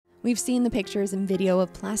We've seen the pictures and video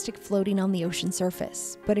of plastic floating on the ocean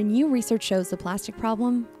surface, but a new research shows the plastic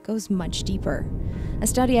problem goes much deeper. A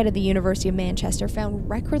study out of the University of Manchester found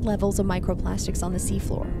record levels of microplastics on the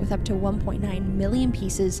seafloor, with up to 1.9 million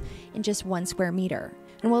pieces in just 1 square meter.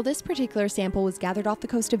 And while this particular sample was gathered off the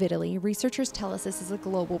coast of Italy, researchers tell us this is a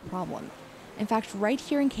global problem. In fact, right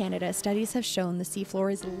here in Canada, studies have shown the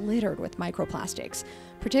seafloor is littered with microplastics,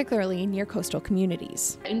 particularly near coastal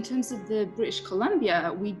communities. In terms of the British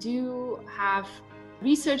Columbia, we do have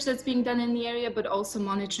research that's being done in the area, but also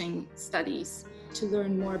monitoring studies to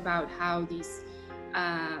learn more about how these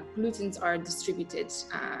pollutants are distributed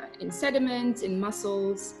in sediment, in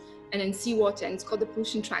mussels, and in seawater, and it's called the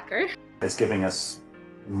pollution tracker. It's giving us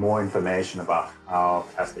more information about how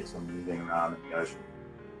plastics are moving around in the ocean.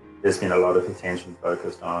 There's been a lot of attention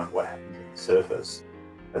focused on what happens at the surface,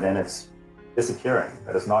 but then it's disappearing,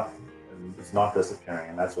 but it's not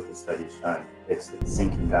disappearing, and that's what the study's shown. It's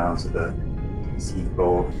sinking down to the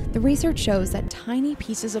seafloor. The research shows that tiny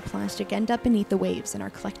pieces of plastic end up beneath the waves and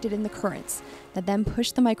are collected in the currents that then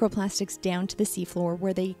push the microplastics down to the seafloor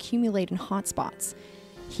where they accumulate in hotspots.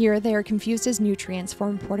 Here, they are confused as nutrients for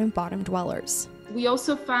important bottom dwellers. We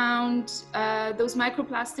also found those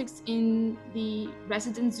microplastics in the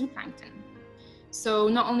resident zooplankton. So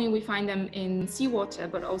not only we find them in seawater,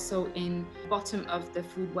 but also in the bottom of the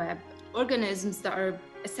food web. Organisms that are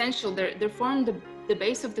essential, they form the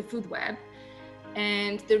base of the food web,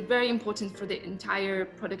 and they're very important for the entire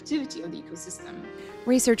productivity of the ecosystem.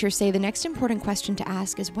 Researchers say the next important question to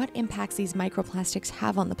ask is what impacts these microplastics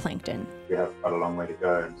have on the plankton. We have quite a long way to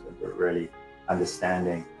go in terms of really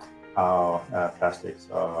understanding how plastics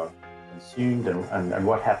are consumed and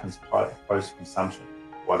what happens post-consumption.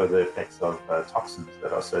 What are the effects of toxins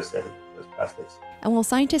that are associated with those plastics? And while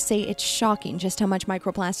scientists say it's shocking just how much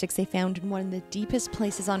microplastics they found in one of the deepest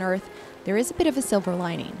places on Earth, there is a bit of a silver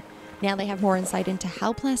lining. Now they have more insight into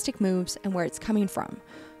how plastic moves and where it's coming from.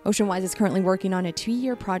 OceanWise is currently working on a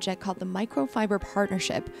 2-year project called the Microfiber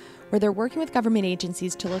Partnership, where they're working with government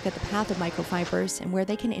agencies to look at the path of microfibers and where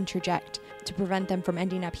they can interject to prevent them from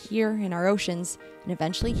ending up here in our oceans and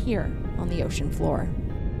eventually here on the ocean floor.